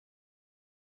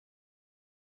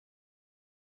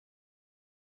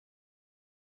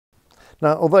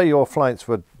Now, although your flights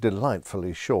were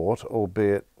delightfully short,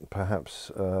 albeit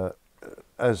perhaps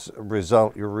as a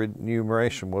result your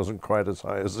remuneration wasn't quite as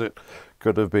high as it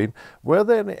could have been, were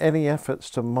there any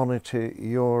efforts to monitor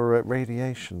your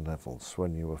radiation levels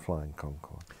when you were flying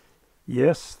Concorde?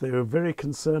 Yes, they were very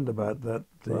concerned about that,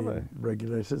 the Really?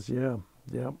 regulators, yeah.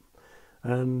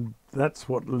 And that's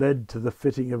what led to the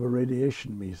fitting of a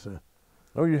radiation meter.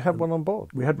 Oh, you had one on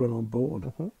board? We had one on board.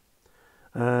 Mm-hmm.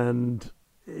 And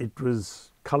it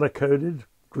was colour-coded,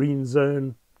 green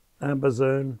zone, amber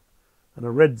zone, and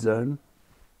a red zone.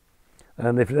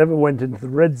 And if it ever went into the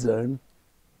red zone,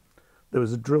 there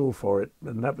was a drill for it,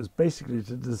 and that was basically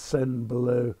to descend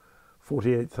below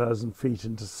 48,000 feet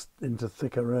into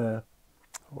thicker air.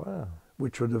 Wow.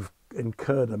 Which would have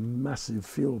incurred a massive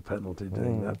fuel penalty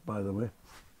doing that, by the way.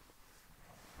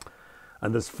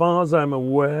 And as far as I'm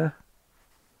aware,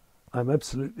 I'm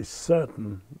absolutely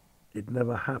certain it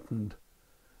never happened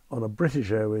on a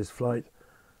British Airways flight,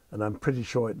 and I'm pretty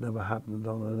sure it never happened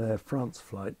on an Air France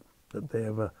flight that they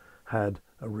ever had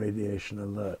a radiation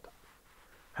alert.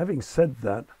 Having said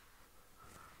that,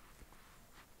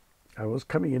 I was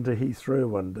coming into Heathrow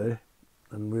one day,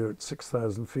 and we were at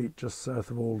 6,000 feet just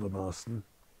south of Aldermaston,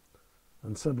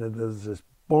 and suddenly there's this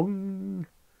bong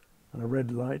and a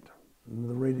red light and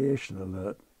the radiation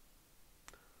alert.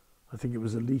 I think it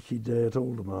was a leaky day at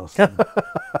Aldermaston.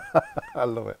 I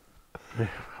love it.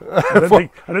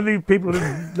 I don't think people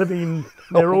living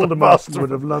near Aldermaston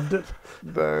would have loved it.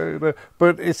 No.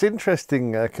 But it's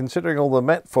interesting, considering all the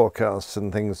Met forecasts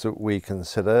and things that we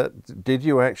consider, did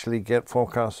you actually get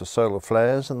forecasts of solar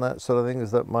flares and that sort of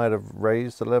things that might have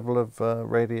raised the level of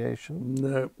radiation?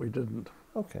 No, we didn't.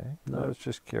 Okay, No. I was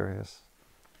just curious.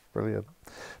 Brilliant.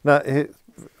 Now,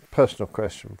 personal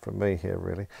question from me here,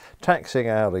 really. Taxiing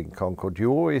out in Concorde,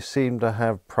 you always seem to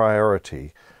have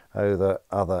priority over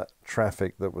other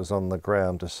traffic that was on the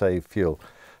ground to save fuel.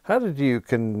 How did you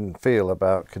feel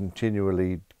about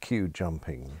continually queue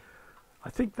jumping? I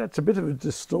think that's a bit of a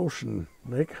distortion,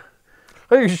 Nick.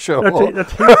 Are you sure? At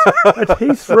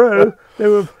Heathrow,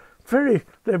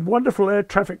 they're wonderful air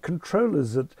traffic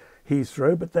controllers at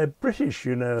Heathrow, but they're British,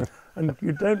 you know, and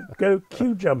you don't go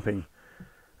queue jumping.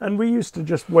 And we used to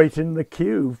just wait in the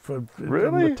queue for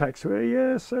the taxiway.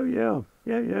 Yeah, so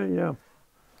yeah.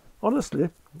 Honestly,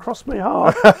 cross my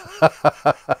heart.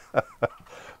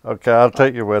 Okay, I'll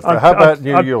take your word for it. How about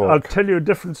New York? I'll tell you a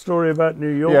different story about New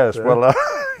York. Yes, there. well,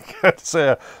 I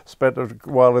say I spent a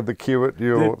while in the queue at New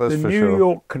York, that's for sure. The New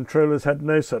York controllers had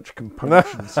no such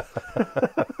compunctions.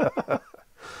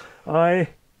 I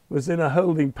was in a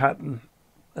holding pattern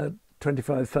at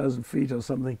 25,000 feet or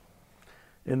something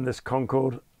in this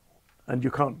Concorde, and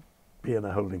you can't be in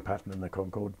a holding pattern in the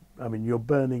Concorde. I mean, you're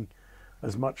burning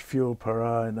as much fuel per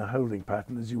hour in a holding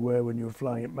pattern as you were when you were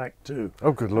flying at Mach 2.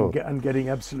 Oh, good Lord. And getting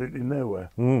absolutely nowhere.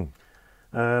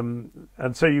 And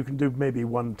so you can do maybe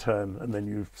one turn, and then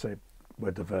you say,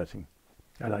 we're diverting.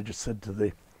 And I just said to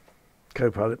the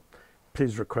co-pilot,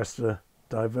 please request a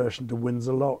diversion to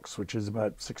Windsor Locks, which is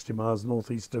about 60 miles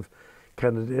northeast of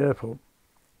Kennedy Airport.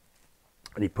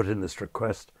 And he put in this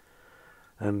request,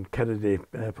 and Kennedy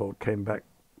Airport came back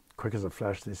quick as a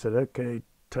flash. They said, okay,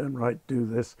 turn right, do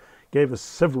this. Gave us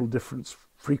several different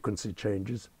frequency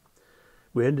changes.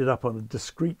 We ended up on a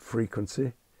discrete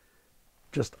frequency,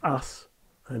 just us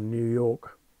and New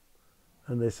York.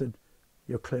 And they said,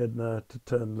 you're cleared now to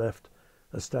turn left,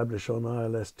 establish on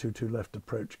ILS 22 left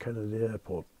approach Kennedy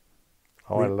Airport.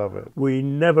 Oh, I love it. We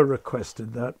never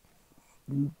requested that.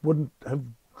 Wouldn't have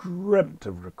dreamt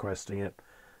of requesting it.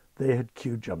 They had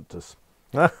queue jumped us.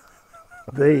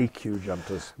 They queue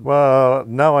jumped us. Well,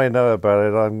 now I know about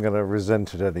it, I'm going to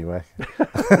resent it anyway.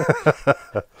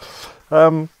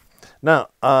 Now,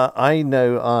 I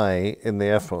know in the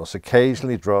Air Force,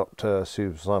 occasionally dropped a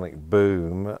supersonic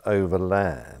boom over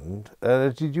land.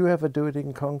 Did you ever do it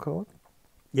in Concorde?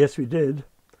 Yes, we did.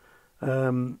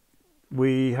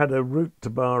 We had a route to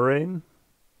Bahrain,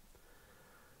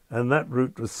 and that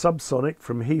route was subsonic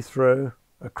from Heathrow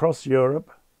across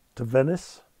Europe to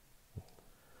Venice.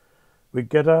 We'd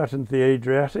get out into the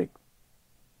Adriatic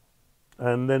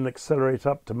and then accelerate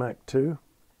up to Mach 2,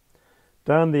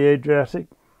 down the Adriatic,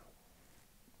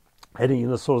 heading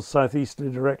in a sort of southeasterly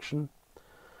direction,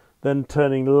 then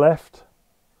turning left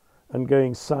and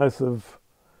going south of,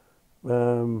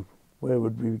 where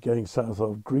would we be going south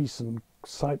of? Greece and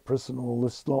Cyprus and all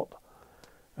this lot,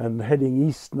 and heading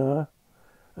east now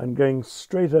and going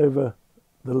straight over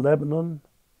the Lebanon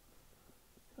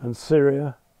and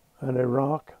Syria and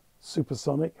Iraq,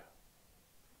 supersonic,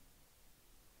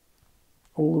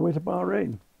 all the way to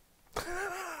Bahrain.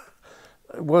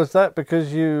 Was that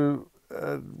because you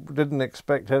didn't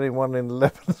expect anyone in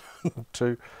Lebanon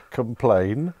to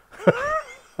complain.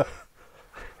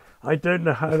 I don't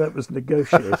know how that was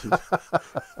negotiated.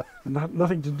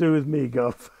 Nothing to do with me,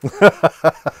 Garth.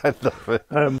 I love it.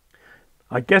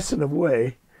 I guess in a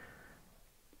way,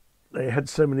 they had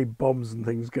so many bombs and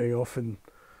things going off in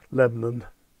Lebanon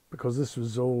because this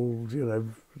was all, you know,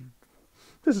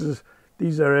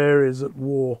 these are areas at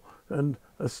war, and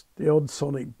the odd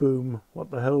sonic boom.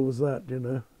 What the hell was that, you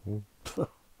know?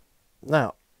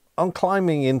 Now, on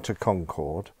climbing into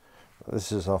Concorde,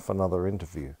 this is off another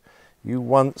interview, you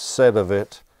once said of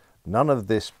it, none of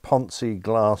this poncy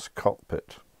glass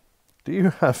cockpit. Do you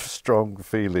have strong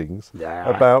feelings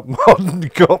about modern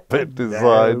cockpit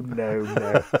design?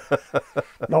 No.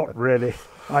 Not really.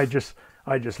 I just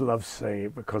love saying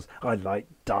it because I like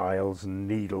dials and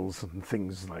needles and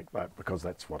things like that, because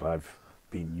that's what I've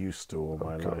been used to all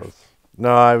my life.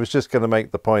 No, I was just going to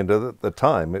make the point that at the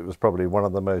time it was probably one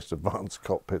of the most advanced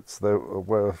cockpits that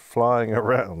were flying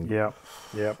around. Yep.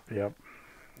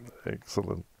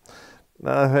 Excellent.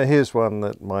 Now, here's one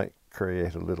that might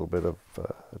create a little bit of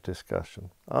discussion.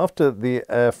 After the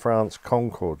Air France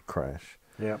Concorde crash,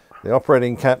 the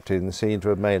operating captain seemed to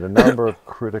have made a number of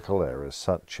critical errors,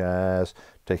 such as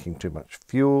taking too much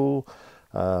fuel,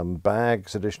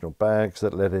 additional bags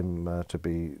that led him to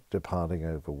be departing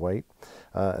overweight,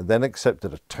 then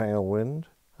accepted a tailwind.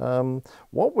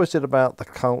 What was it about the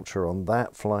culture on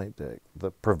that flight deck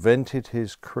that prevented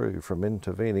his crew from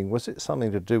intervening? Was it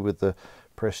something to do with the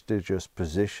prestigious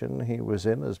position he was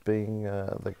in as being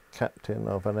the captain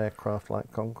of an aircraft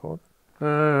like Concorde?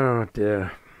 Oh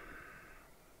dear.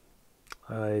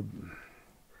 I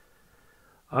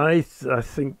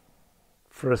think,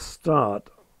 for a start,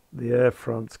 the Air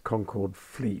France Concorde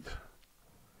fleet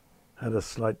had a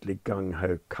slightly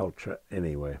gung-ho culture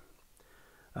anyway,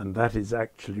 and that is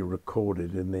actually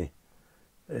recorded in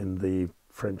the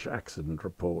French accident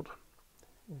report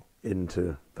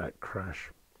into that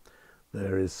crash.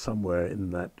 There is somewhere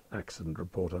in that accident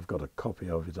report, I've got a copy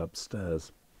of it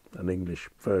upstairs, an English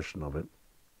version of it,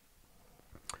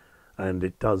 and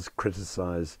it does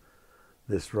criticise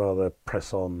this rather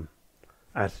press-on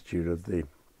attitude of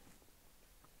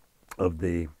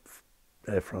the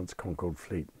Air France Concorde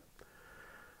fleet.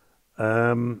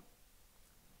 So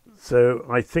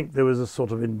I think there was a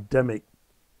sort of endemic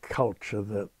culture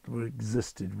that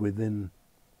existed within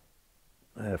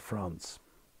Air France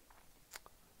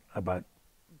about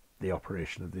the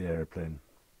operation of the aeroplane.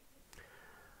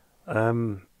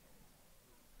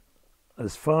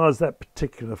 As far as that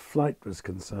particular flight was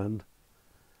concerned,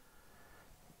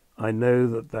 I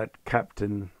know that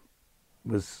captain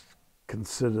was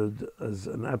considered as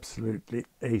an absolutely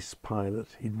ace pilot.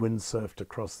 He'd windsurfed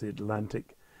across the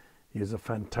Atlantic. He was a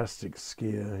fantastic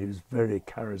skier. He was very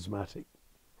charismatic.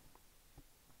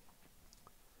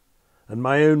 And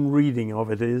my own reading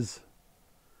of it is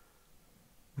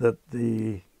that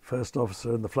the first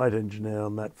officer and the flight engineer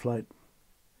on that flight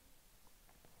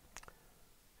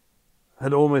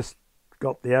had almost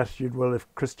got the attitude, well, if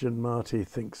Christian Marty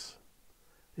thinks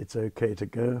it's okay to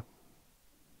go,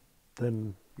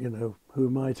 then, you know, who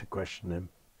am I to question him?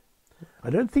 I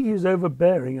don't think he was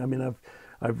overbearing. I mean,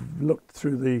 I've looked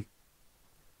through the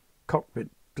cockpit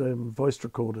voice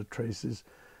recorder traces,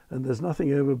 and there's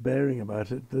nothing overbearing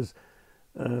about it. There's,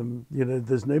 you know,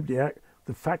 there's nobody.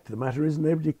 The fact of the matter is,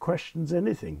 nobody questions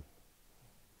anything.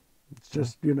 It's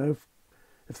just, you know,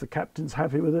 if the captain's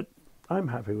happy with it, I'm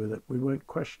happy with it. We won't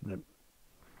question it.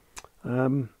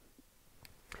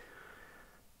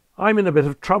 I'm in a bit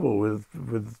of trouble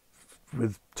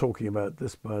with talking about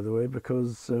this, by the way,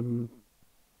 because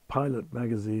Pilot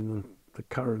magazine, the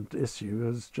current issue,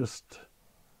 has just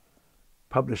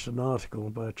published an article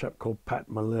by a chap called Pat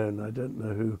Malone. I don't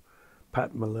know who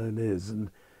Pat Malone is,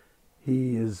 and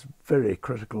he is very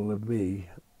critical of me.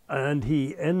 And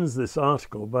he ends this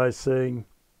article by saying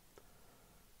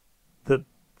that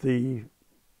the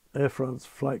Air France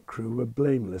flight crew were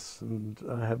blameless, and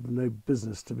I have no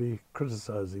business to be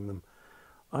criticising them.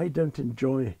 I don't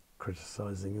enjoy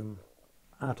criticising them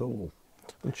at all.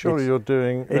 And surely you're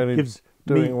doing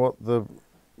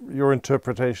your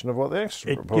interpretation of what the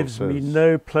extra report says. It gives me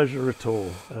no pleasure at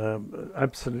all,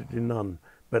 absolutely none.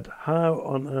 But how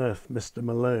on earth Mr.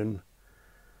 Malone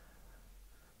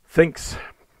thinks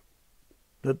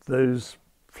that those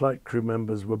flight crew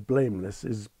members were blameless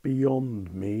is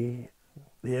beyond me.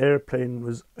 The airplane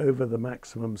was over the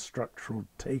maximum structural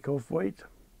takeoff weight.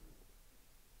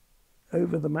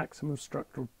 Over the maximum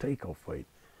structural takeoff weight.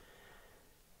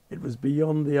 It was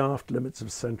beyond the aft limits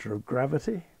of centre of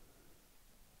gravity.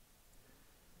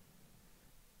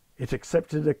 It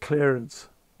accepted a clearance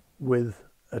with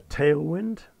a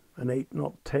tailwind, an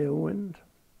 8-knot tailwind.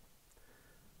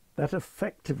 That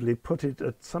effectively put it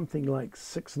at something like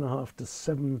 6.5 to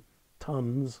 7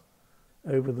 tons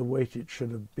over the weight it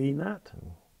should have been at.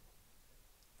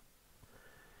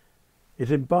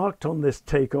 It embarked on this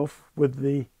takeoff with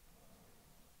the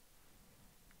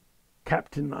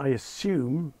captain, I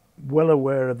assume, well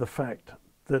aware of the fact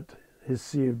that his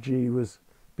C of G was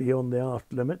beyond the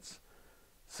aft limits.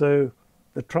 So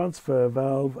the transfer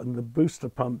valve and the booster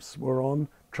pumps were on,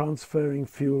 transferring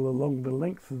fuel along the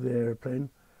length of the aeroplane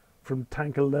from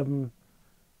tank 11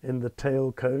 in the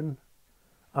tail cone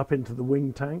up into the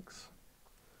wing tanks.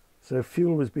 So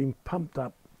fuel was being pumped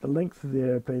up the length of the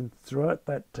airplane throughout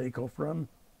that takeoff run,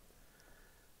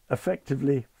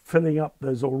 effectively filling up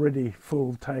those already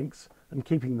full tanks and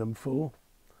keeping them full.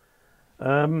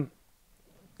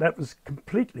 That was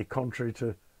completely contrary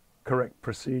to correct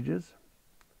procedures.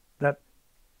 That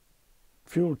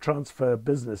fuel transfer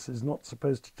business is not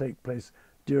supposed to take place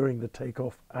during the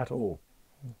takeoff at all.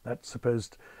 That's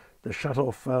supposed, the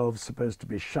shut-off valve's supposed to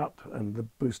be shut and the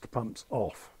booster pumps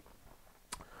off.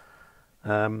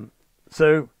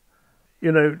 So,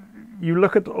 you know, you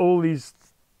look at all these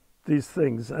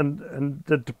things, and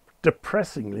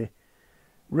depressingly,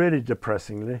 really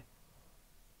depressingly,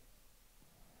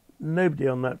 nobody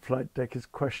on that flight deck is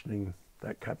questioning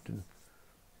that captain.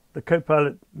 The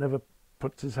co-pilot never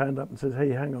puts his hand up and says, "Hey,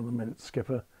 hang on a minute,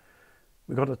 skipper.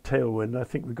 We've got a tailwind. I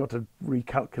think we've got to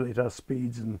recalculate our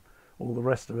speeds and all the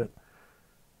rest of it."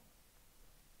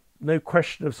 No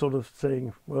question of sort of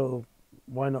saying, well,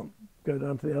 why not go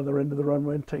down to the other end of the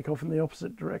runway and take off in the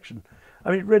opposite direction?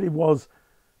 I mean, it really was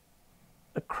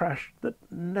a crash that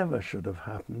never should have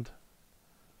happened.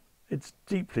 It's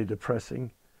deeply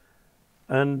depressing.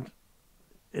 And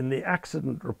in the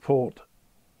accident report,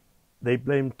 they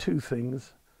blame two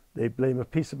things. They blame a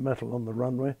piece of metal on the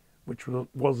runway, which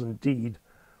was indeed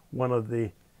one of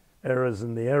the errors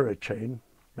in the error chain,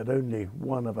 but only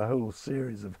one of a whole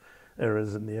series of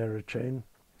errors in the error chain,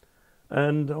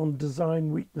 and on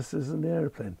design weaknesses in the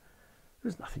airplane.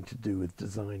 There's nothing to do with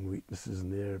design weaknesses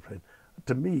in the airplane.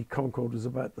 To me, Concorde was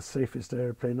about the safest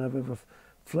airplane I've ever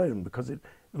flown, because it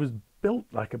was built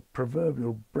like a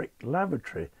proverbial brick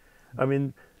lavatory. I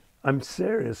mean, I'm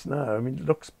serious now. I mean, it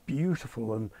looks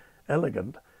beautiful and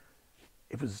elegant.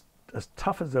 It was as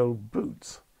tough as old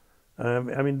boots. I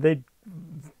mean,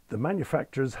 the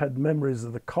manufacturers had memories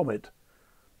of the Comet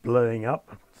blowing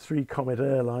up, 3 Comet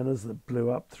airliners that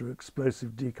blew up through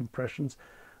explosive decompressions,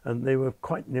 and they were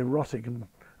quite neurotic and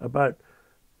about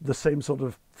the same sort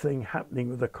of thing happening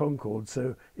with the Concorde.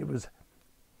 So it was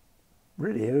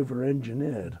really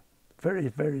over-engineered. Very,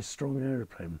 very strong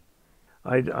airplane.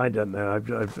 I don't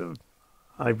know.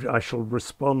 I shall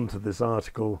respond to this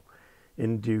article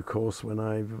in due course when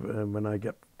I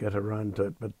get around to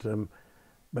it.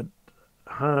 But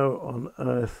how on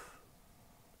earth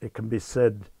it can be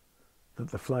said that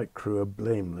the flight crew are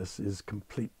blameless is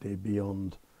completely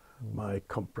beyond my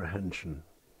comprehension.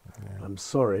 Yeah. I'm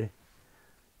sorry,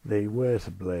 they were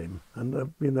to blame.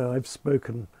 And you know, I've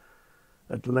spoken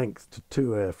at length to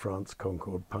 2 Air France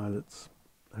Concorde pilots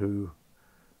who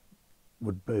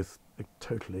would both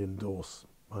totally endorse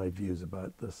my views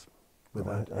about this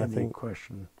without any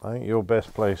question. I think you're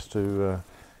best placed to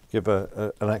give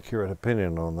an accurate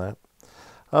opinion on that.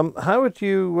 How would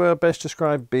you best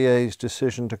describe BA's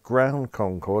decision to ground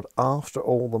Concorde after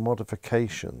all the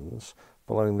modifications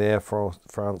following the Air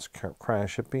France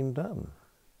crash had been done?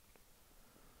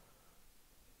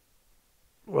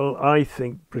 Well, I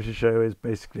think British Airways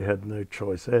basically had no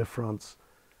choice. Air France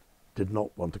did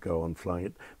not want to go on flying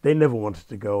it. They never wanted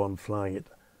to go on flying it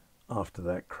after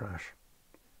that crash.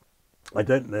 I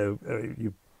don't know,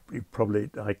 you probably,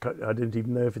 I didn't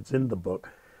even know if it's in the book,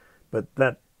 but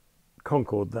that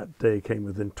Concorde that day came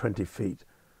within 20 feet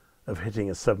of hitting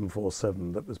a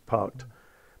 747 that was parked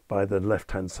by the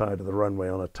left-hand side of the runway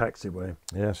on a taxiway.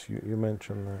 Yes, you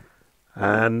mentioned that.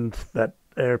 And that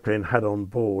airplane had on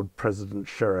board President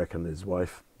Chirac and his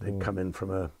wife. They'd come in from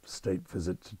a state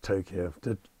visit to Tokyo,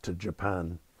 to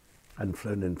Japan, and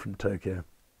flown in from Tokyo.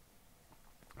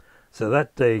 So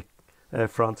that day, Air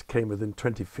France came within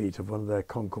 20 feet of one of their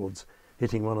Concordes,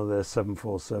 hitting one of their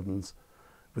 747s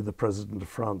with the President of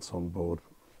France on board.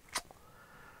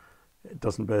 It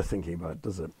doesn't bear thinking about,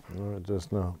 does it? No, it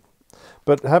does not.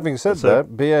 But having said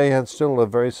that, BA had still a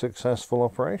very successful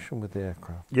operation with the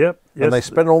aircraft. Yep. Yes. And they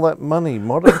spent all that money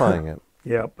modifying it.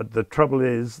 Yeah, but the trouble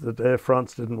is that Air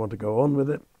France didn't want to go on with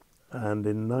it. And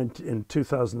in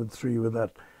 2003, with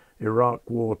that Iraq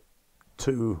War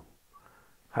II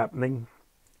happening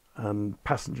and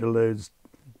passenger loads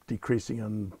decreasing,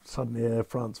 and suddenly Air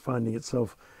France finding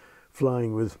itself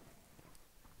flying with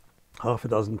half a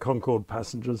dozen Concorde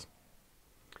passengers.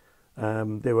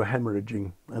 They were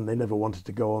hemorrhaging and they never wanted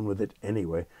to go on with it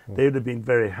anyway. They would have been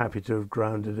very happy to have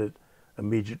grounded it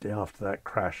immediately after that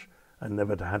crash and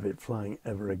never to have it flying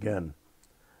ever again.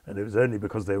 And it was only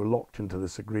because they were locked into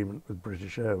this agreement with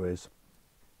British Airways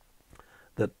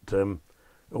that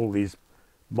all these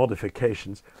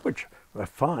modifications, which are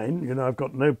fine, you know, I've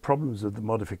got no problems with the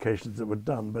modifications that were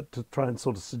done, but to try and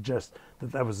sort of suggest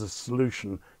that that was a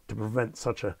solution to prevent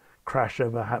such a crash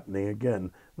ever happening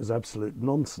again was absolute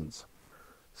nonsense.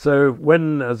 So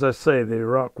when, as I say, the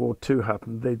Iraq War II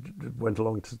happened, they went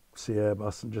along to see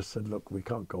Airbus and just said, look, we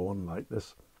can't go on like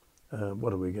this.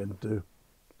 What are we going to do?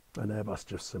 And Airbus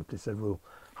just simply said, we'll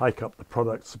hike up the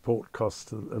product support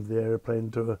costs of the aeroplane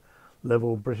to a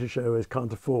level British Airways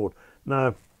can't afford.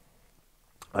 Now,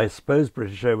 I suppose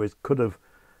British Airways could have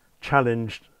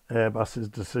challenged Airbus's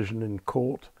decision in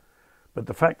court, but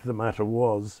the fact of the matter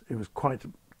was, it was quite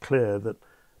clear that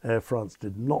Air France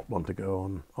did not want to go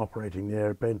on operating the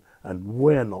aeroplane, and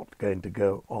we're not going to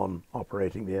go on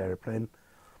operating the aeroplane.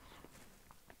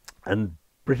 And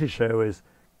British Airways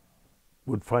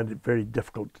would find it very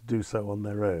difficult to do so on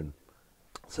their own.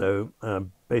 So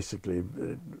basically,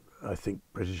 I think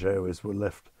British Airways were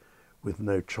left with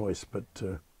no choice but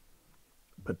to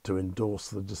endorse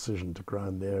the decision to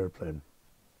ground the aeroplane,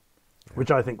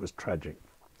 which I think was tragic.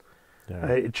 Yeah.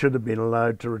 It should have been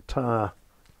allowed to retire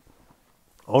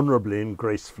honourably and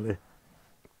gracefully,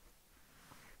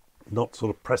 not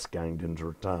sort of press-ganged into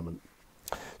retirement.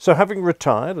 So having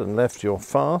retired and left your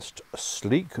fast,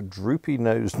 sleek,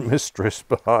 droopy-nosed mistress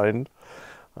behind,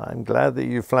 I'm glad that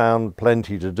you found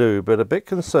plenty to do, but a bit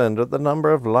concerned at the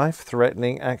number of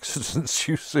life-threatening accidents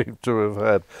you seem to have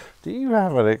had. Do you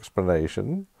have an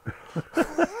explanation?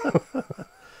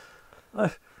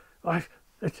 I've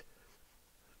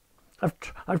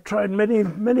tried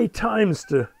many times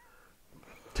to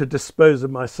dispose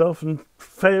of myself and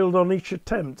failed on each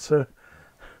attempt. So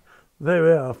there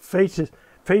we are. Fate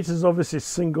has obviously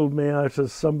singled me out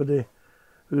as somebody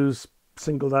who's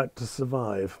singled out to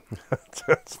survive.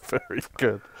 That's very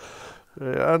good.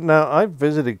 Now, I've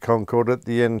visited Concorde at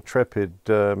the Intrepid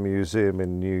Museum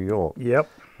in New York. Yep.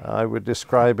 I would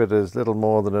describe it as little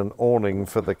more than an awning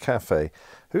for the cafe.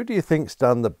 Who do you think's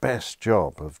done the best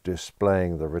job of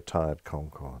displaying the retired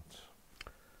Concordes?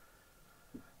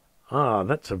 Ah,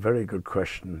 that's a very good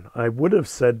question. I would have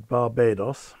said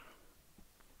Barbados.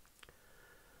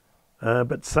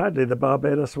 But sadly, the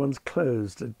Barbados one's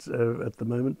closed at the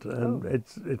moment,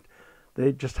 and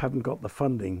they just haven't got the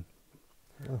funding.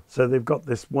 Oh. So they've got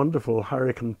this wonderful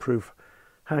hurricane-proof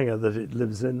hangar that it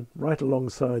lives in, right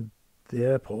alongside the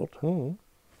airport, and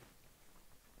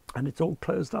it's all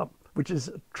closed up, which is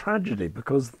a tragedy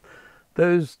because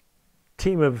those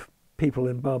team of people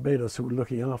in Barbados who were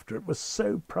looking after it were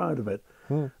so proud of it,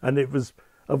 and it was,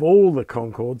 of all the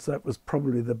Concordes, that was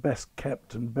probably the best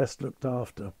kept and best looked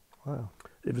after. Wow.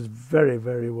 It was very,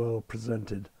 very well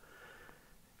presented.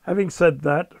 Having said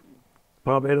that,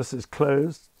 Barbados is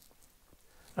closed.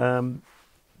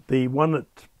 The one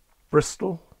at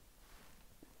Bristol,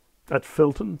 at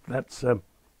Filton, that's at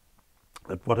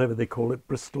whatever they call it,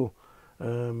 Bristol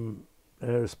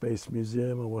Aerospace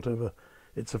Museum or whatever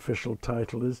its official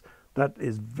title is, that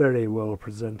is very well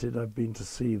presented. I've been to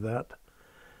see that.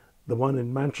 The one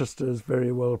in Manchester is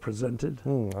very well presented.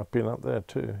 I've been up there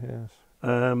too, yes.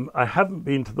 I haven't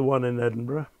been to the one in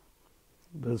Edinburgh.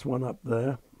 There's one up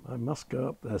there. I must go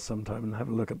up there sometime and have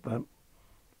a look at that.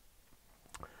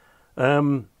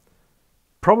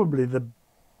 Probably the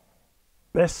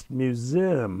best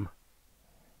museum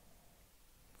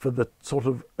for the sort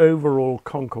of overall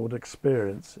Concorde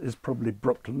experience is probably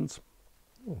Brooklands.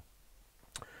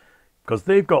 Because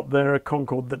they've got there a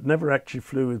Concorde that never actually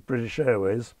flew with British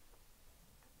Airways.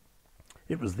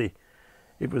 It was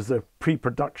a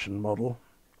pre-production model,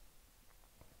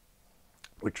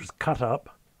 which was cut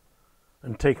up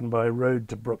and taken by road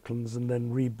to Brooklands and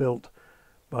then rebuilt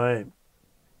by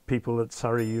people at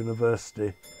Surrey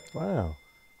University. Wow.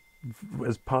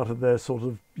 As part of their sort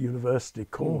of university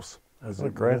course. That's a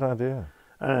great idea.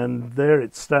 And there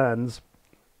it stands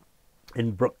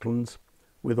in Brooklands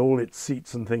with all its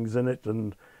seats and things in it,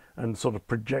 and sort of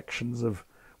projections of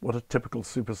what a typical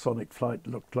supersonic flight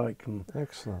looked like. And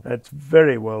excellent. It's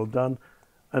very well done.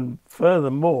 And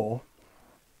furthermore,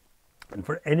 and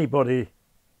for anybody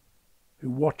who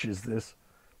watches this,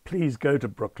 please go to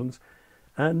Brooklands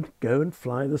and go and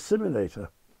fly the simulator.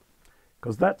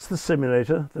 Because that's the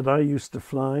simulator that I used to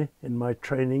fly in my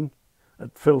training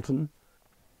at Filton.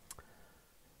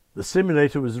 The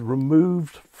simulator was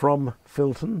removed from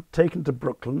Filton, taken to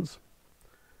Brooklands,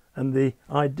 And the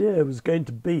idea was going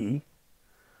to be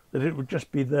that it would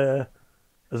just be there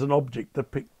as an object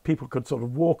that people could sort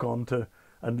of walk onto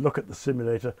and look at the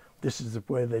simulator. This is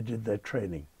where they did their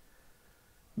training.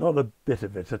 Not a bit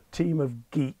of it. A team of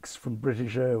geeks from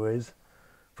British Airways,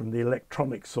 from the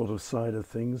electronic sort of side of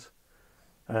things,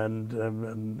 and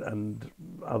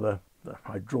other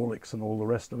hydraulics and all the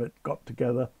rest of it, got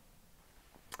together,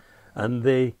 and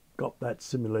they got that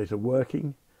simulator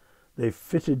working. They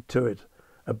fitted to it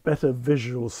a better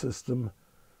visual system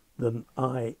than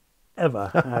I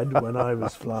ever had when I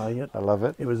was flying it. I love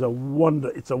it. It was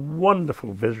it's a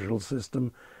wonderful visual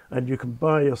system, and you can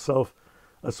buy yourself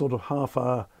a sort of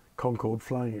half-hour Concorde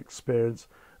flying experience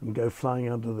and go flying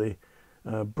under the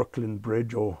Brooklyn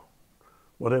Bridge or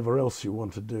whatever else you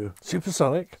want to do.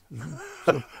 Supersonic?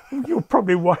 So you're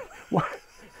probably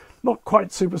not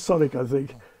quite supersonic, I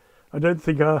think. I don't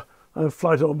think our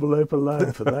flight envelope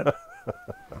allowed for that.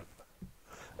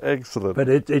 Excellent. But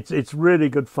it's really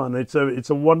good fun. It's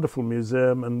a wonderful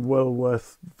museum and well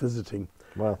worth visiting.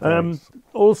 Well, thanks.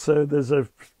 Also, there's a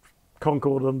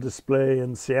Concorde on display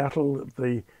in Seattle at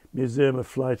the Museum of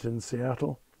Flight in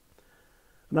Seattle.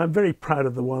 And I'm very proud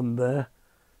of the one there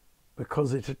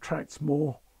because it attracts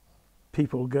more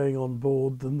people going on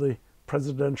board than the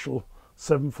presidential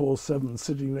 747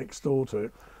 sitting next door to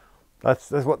it. That's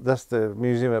the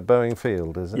museum at Boeing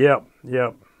Field, is it? Yeah,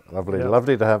 yeah. Lovely, yeah.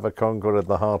 Lovely to have a Concorde in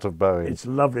the heart of Boeing. It's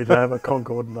lovely to have a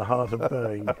Concorde in the heart of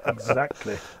Boeing.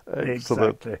 Exactly.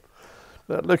 Excellent. Exactly.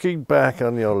 Now, looking back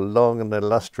on your long and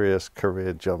illustrious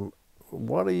career, John,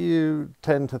 what do you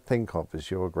tend to think of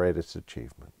as your greatest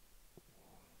achievement?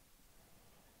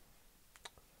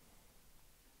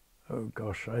 Oh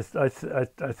gosh, I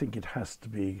think it has to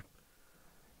be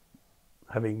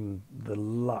having the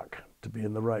luck to be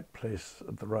in the right place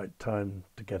at the right time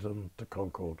to get on to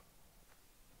Concorde.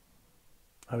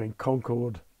 I mean,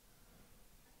 Concorde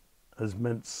has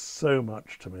meant so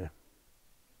much to me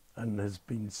and has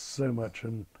been so much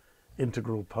an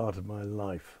integral part of my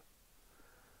life.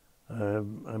 I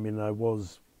mean, I'm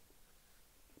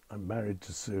married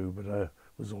to Sue, but I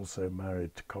was also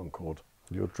married to Concorde.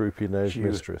 Your droopy-nosed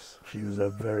mistress. She was a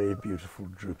very beautiful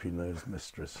droopy-nosed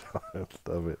mistress. I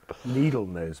love it.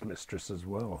 Needle-nosed mistress as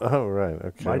well. Oh, right,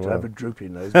 okay. Might have a droopy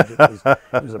nose, but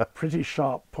it was a pretty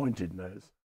sharp, pointed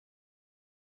nose.